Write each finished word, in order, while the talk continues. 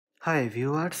Hi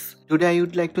viewers, today I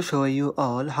would like to show you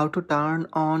all how to turn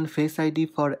on Face ID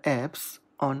for apps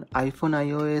on iPhone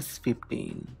iOS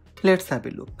 15. Let's have a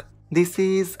look. This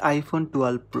is iPhone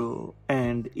 12 Pro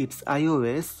and it's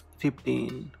iOS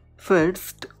 15.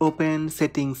 First, open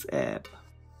Settings app.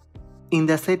 In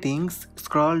the settings,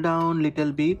 scroll down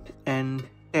little bit and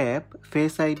tap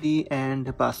Face ID and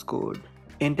passcode.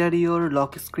 Enter your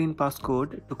lock screen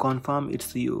passcode to confirm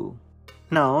it's you.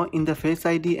 Now in the Face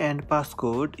ID and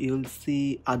passcode, you'll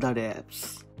see other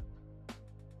apps.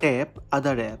 Tap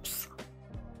Other apps.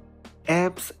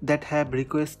 Apps that have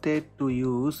requested to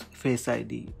use Face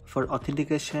ID for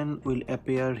authentication will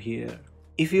appear here.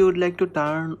 If you would like to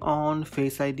turn on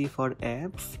Face ID for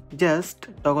apps, just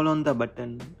toggle on the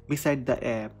button beside the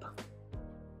app.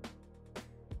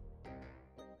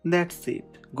 That's it.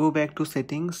 Go back to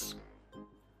settings.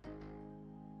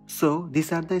 So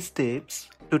these are the steps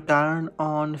to turn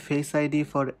on Face ID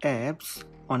for apps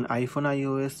on iPhone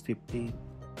iOS 15.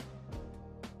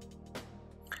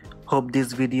 Hope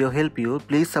this video helped you.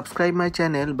 Please subscribe my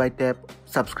channel by tap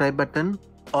subscribe button.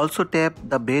 Also tap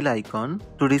the bell icon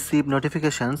to receive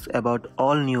notifications about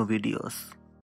all new videos.